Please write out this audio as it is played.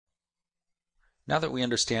Now that we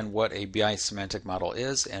understand what a BI semantic model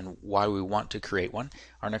is and why we want to create one,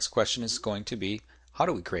 our next question is going to be, how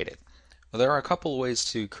do we create it? Well, there are a couple of ways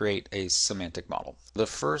to create a semantic model. The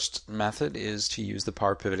first method is to use the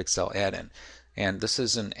Power Pivot Excel add-in. And this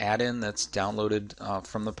is an add-in that's downloaded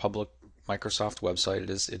from the public Microsoft website.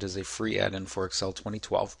 It is a free add-in for Excel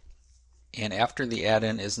 2012. And after the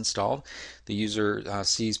add-in is installed, the user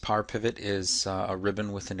sees Power Pivot is a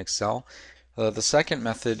ribbon within Excel. The second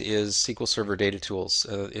method is SQL Server Data Tools.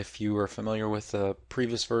 If you are familiar with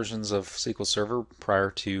previous versions of SQL Server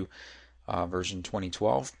prior to version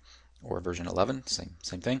 2012 or version 11,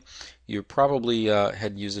 same thing, you probably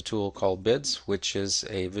had used a tool called BIDS, which is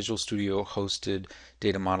a Visual Studio hosted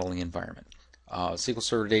data modeling environment. SQL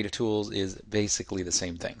Server Data Tools is basically the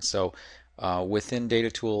same thing. So within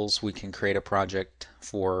Data Tools, we can create a project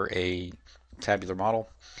for a tabular model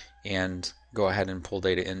and go ahead and pull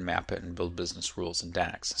data in, map it, and build business rules in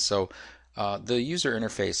DAX. So the user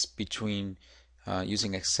interface between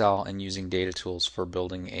using Excel and using data tools for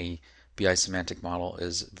building a BI semantic model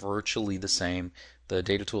is virtually the same. The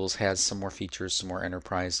data tools has some more features, some more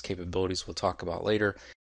enterprise capabilities we'll talk about later.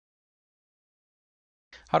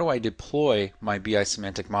 How do I deploy my BI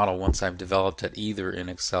semantic model once I've developed it either in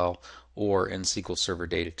Excel or in SQL Server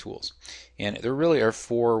Data Tools? And there really are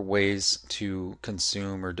four ways to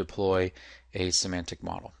consume or deploy a semantic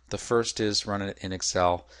model. The first is run it in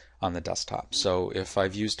Excel on the desktop. So if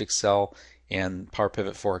I've used Excel and Power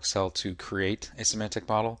Pivot for Excel to create a semantic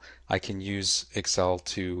model, I can use Excel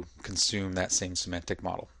to consume that same semantic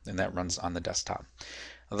model, and that runs on the desktop.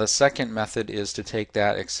 The second method is to take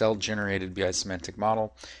that Excel generated BI semantic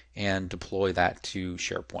model and deploy that to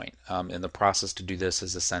SharePoint. And the process to do this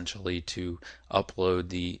is essentially to upload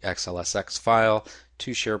the XLSX file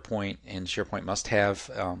to SharePoint, and SharePoint must have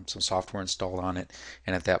some software installed on it,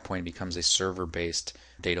 and at that point it becomes a server-based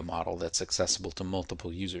data model that's accessible to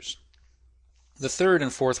multiple users. The third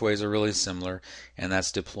and fourth ways are really similar, and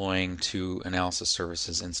that's deploying to analysis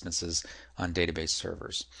services instances on database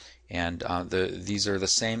servers. And these are the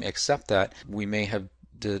same, except that we may have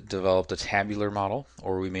developed a tabular model,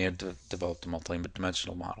 or we may have developed a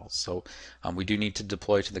multi-dimensional model. So we do need to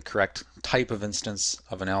deploy to the correct type of instance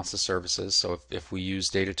of analysis services. So if we use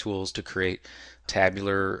data tools to create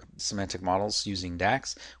tabular semantic models using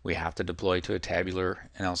DAX, we have to deploy to a tabular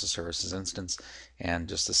analysis services instance. And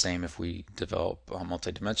just the same if we develop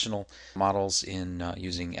multi-dimensional models in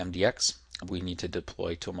using MDX, we need to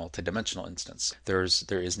deploy to a multi-dimensional instance. There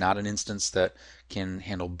is not an instance that can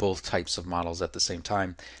handle both types of models at the same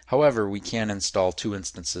time. However, we can install two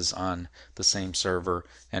instances on the same server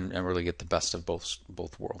and really get the best of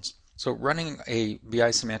both worlds. So running a BI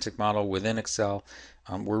semantic model within Excel,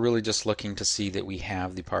 we're really just looking to see that we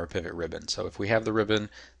have the Power Pivot ribbon. So if we have the ribbon,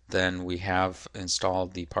 then we have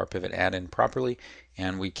installed the Power Pivot add-in properly,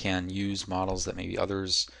 and we can use models that maybe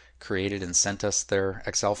others created and sent us their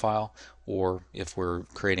Excel file, or if we're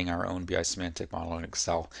creating our own BI semantic model in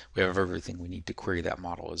Excel, we have everything we need to query that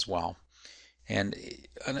model as well. And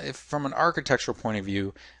if, from an architectural point of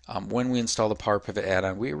view, when we install the Power Pivot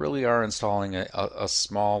add-on, we really are installing a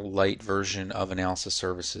small, light version of analysis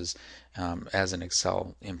services as an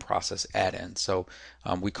Excel in-process add-in. So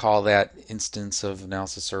we call that instance of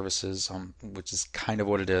analysis services, which is kind of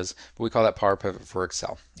what it is, but we call that Power Pivot for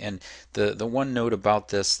Excel. And the one note about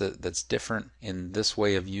this that's different in this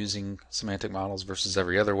way of using semantic models versus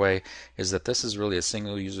every other way is that this is really a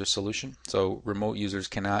single user solution. So remote users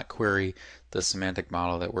cannot query the semantic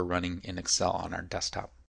model that we're running in Excel on our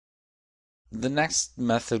desktop. The next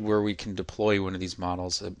method where we can deploy one of these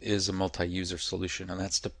models is a multi-user solution, and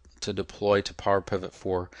that's to deploy to Power Pivot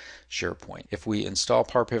for SharePoint. If we install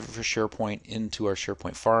Power Pivot for SharePoint into our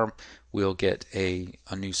SharePoint farm, we'll get a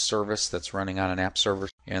new service that's running on an app server,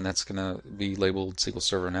 and that's going to be labeled SQL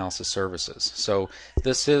Server Analysis Services. So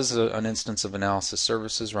this is an instance of analysis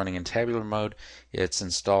services running in tabular mode. It's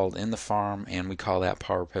installed in the farm, and we call that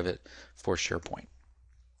Power Pivot for SharePoint.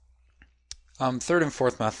 Third and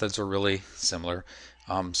fourth methods are really similar.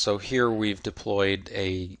 So here we've deployed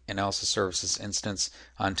a analysis services instance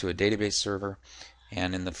onto a database server,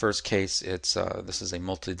 and in the first case, this is a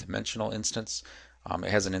multi-dimensional instance.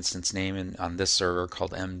 It has an instance name on this server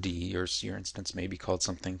called MD. Your instance may be called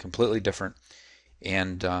something completely different,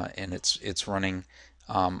 and it's running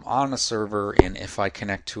on a server. And if I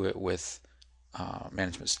connect to it with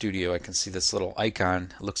Management Studio, I can see this little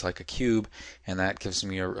icon. It looks like a cube, and that gives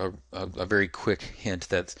me a very quick hint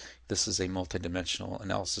that this is a multi-dimensional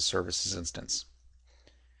analysis services instance.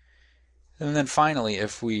 And then finally,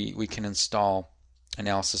 if we can install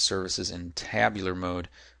analysis services in tabular mode,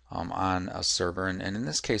 on a server. And in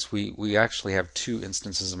this case, we actually have two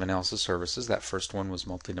instances of analysis services. That first one was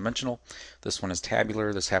multidimensional. This one is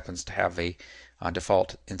tabular. This happens to have a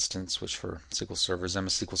default instance, which for SQL servers,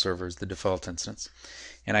 MS SQL Server is the default instance.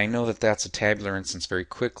 And I know that that's a tabular instance very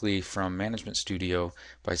quickly from Management Studio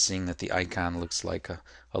by seeing that the icon looks like a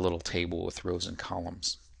little table with rows and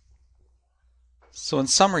columns. So in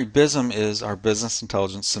summary, BISM is our business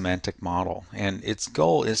intelligence semantic model, and its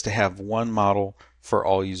goal is to have one model for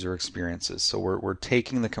all user experiences. So we're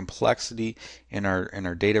taking the complexity in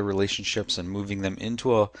our data relationships and moving them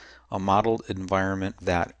into a modeled environment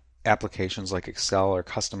that applications like Excel or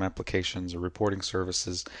custom applications or reporting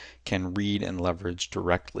services can read and leverage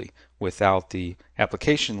directly without the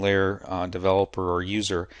application layer developer or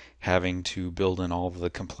user having to build in all of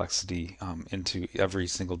the complexity into every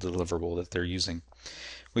single deliverable that they're using.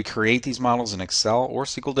 We create these models in Excel or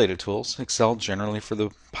SQL Data Tools. Excel generally for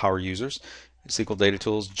the power users, SQL Data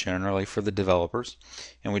Tools generally for the developers,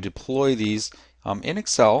 and we deploy these in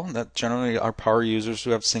Excel. That generally our power users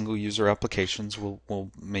who have single user applications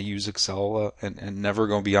may use Excel and never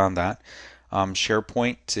go beyond that.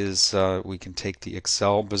 SharePoint is we can take the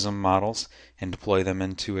Excel BISM models and deploy them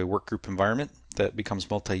into a workgroup environment that becomes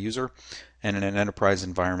multi-user, and in an enterprise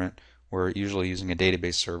environment we're usually using a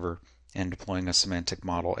database server and deploying a semantic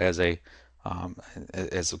model as a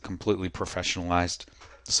completely professionalized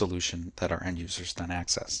solution that our end users then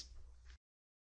access.